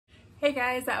Hey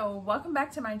guys, welcome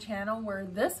back to my channel where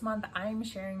this month I'm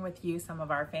sharing with you some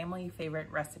of our family favorite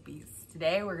recipes.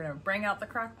 Today we're going to bring out the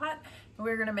crock pot and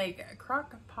we're going to make a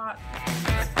crock pot.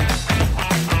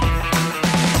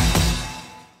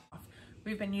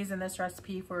 We've been using this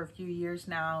recipe for a few years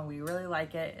now and we really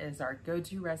like it. It is our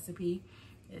go-to recipe.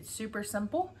 It's super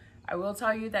simple. I will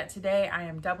tell you that today I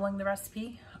am doubling the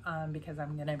recipe because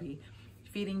I'm going to be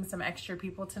feeding some extra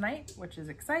people tonight, which is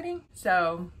exciting.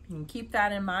 So you can keep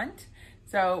that in mind.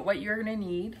 So what you're gonna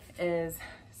need is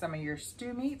some of your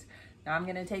stew meat. Now I'm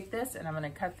gonna take this and I'm gonna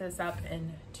cut this up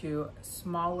into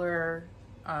smaller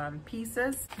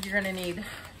pieces. You're gonna need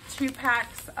 2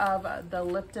 packs of the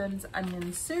Lipton's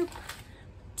onion soup,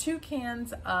 2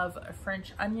 cans of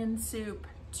French onion soup,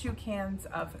 2 cans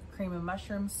of cream of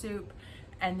mushroom soup,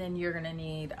 and then you're gonna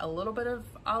need a little bit of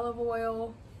olive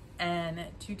oil, and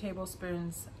 2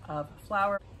 tablespoons of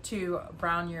flour to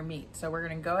brown your meat. So we're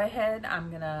gonna go ahead,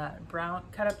 I'm gonna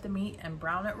cut up the meat and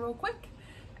brown it real quick.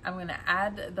 I'm gonna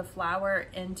add the flour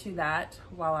into that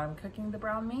while I'm cooking the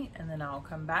brown meat, and then I'll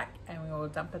come back and we will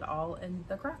dump it all in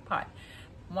the crock pot.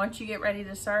 Once you get ready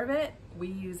to serve it, we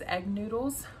use egg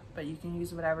noodles, but you can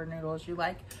use whatever noodles you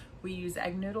like. We use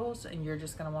egg noodles and you're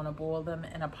just gonna wanna boil them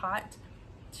in a pot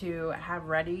to have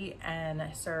ready and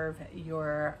serve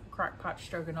your crock pot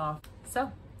stroganoff.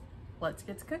 So let's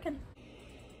get to cooking.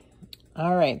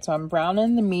 All right, so I'm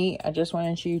browning the meat. I just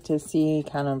wanted you to see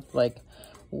kind of like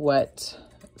what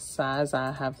size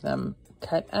I have them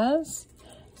cut as.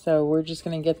 So we're just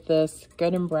gonna get this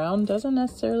good and brown. Doesn't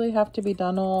necessarily have to be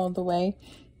done all the way,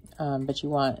 but you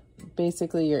want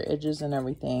basically your edges and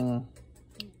everything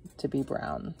to be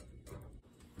brown.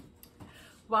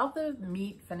 While the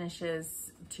meat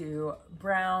finishes to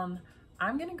brown,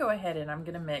 I'm gonna go ahead and I'm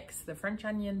gonna mix the French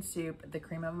onion soup, the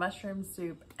cream of mushroom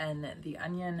soup, and the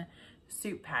onion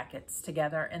soup packets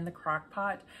together in the crock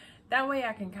pot. That way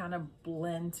I can kind of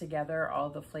blend together all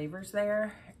the flavors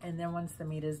there. And then once the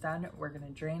meat is done, we're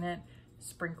gonna drain it,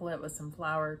 sprinkle it with some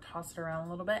flour, toss it around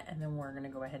a little bit, and then we're gonna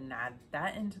go ahead and add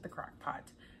that into the crock pot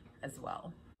as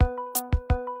well.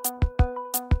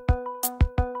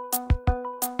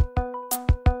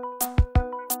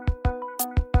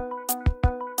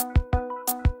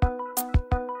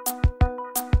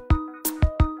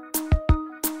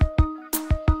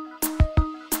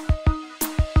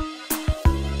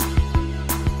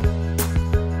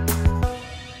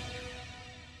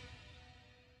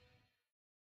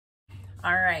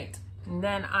 All right, and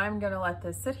then I'm gonna let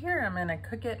this sit here. I'm gonna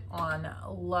cook it on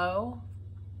low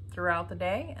throughout the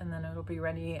day, and then it'll be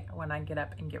ready when I get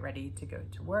up and get ready to go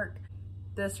to work.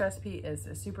 This recipe is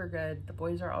super good. The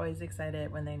boys are always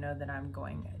excited when they know that I'm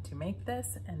going to make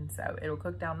this, and so it'll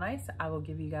cook down nice. I will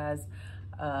give you guys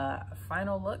a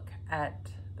final look at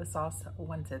the sauce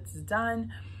once it's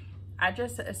done. I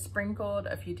just sprinkled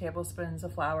a few tablespoons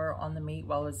of flour on the meat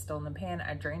while it's still in the pan.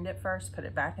 I drained it first, put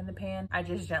it back in the pan. I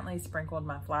just gently sprinkled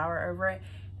my flour over it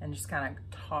and just kind of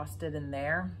tossed it in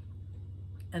there.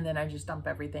 And then I just dump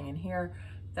everything in here.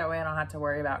 That way I don't have to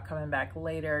worry about coming back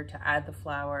later to add the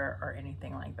flour or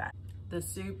anything like that. The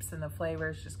soups and the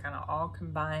flavors just kind of all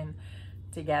combine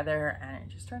together and it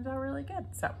just turns out really good.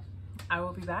 So I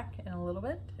will be back in a little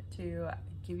bit to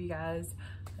give you guys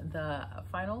the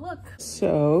final look.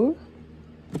 So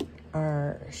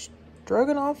our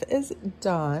stroganoff is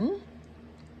done.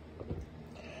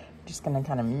 Just gonna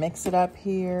kind of mix it up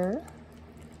here.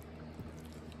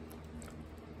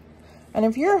 And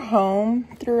if you're home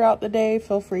throughout the day,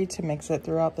 feel free to mix it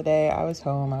throughout the day. I was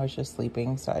home, I was just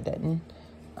sleeping, so I didn't.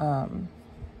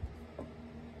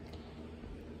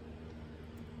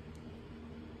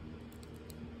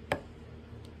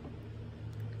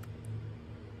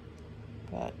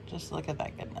 But just look at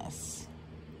that goodness.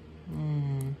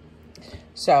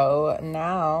 So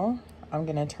now I'm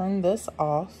gonna turn this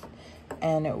off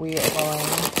and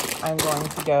I'm going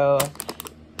to go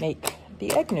make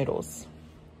the egg noodles.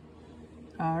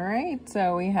 All right,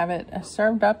 so we have it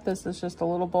served up. This is just a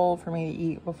little bowl for me to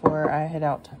eat before I head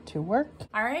out to work.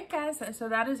 All right, guys, so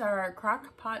that is our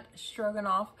crock pot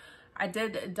stroganoff. I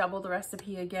did double the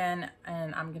recipe again,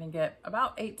 and I'm gonna get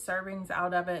about 8 servings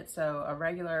out of it. So a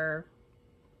regular,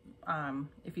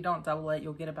 if you don't double it,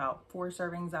 you'll get about 4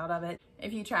 servings out of it.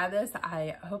 If you try this,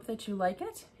 I hope that you like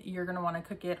it. You're gonna wanna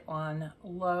cook it on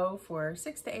low for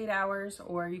 6 to 8 hours,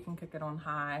 or you can cook it on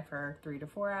high for 3 to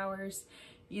 4 hours.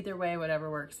 Either way,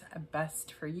 whatever works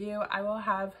best for you. I will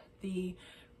have the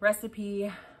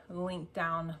recipe linked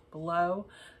down below.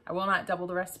 I will not double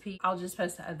the recipe. I'll just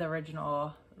post the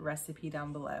original recipe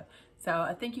down below.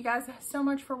 So thank you guys so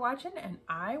much for watching, and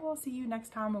I will see you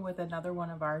next time with another one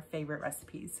of our favorite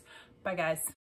recipes. Bye guys.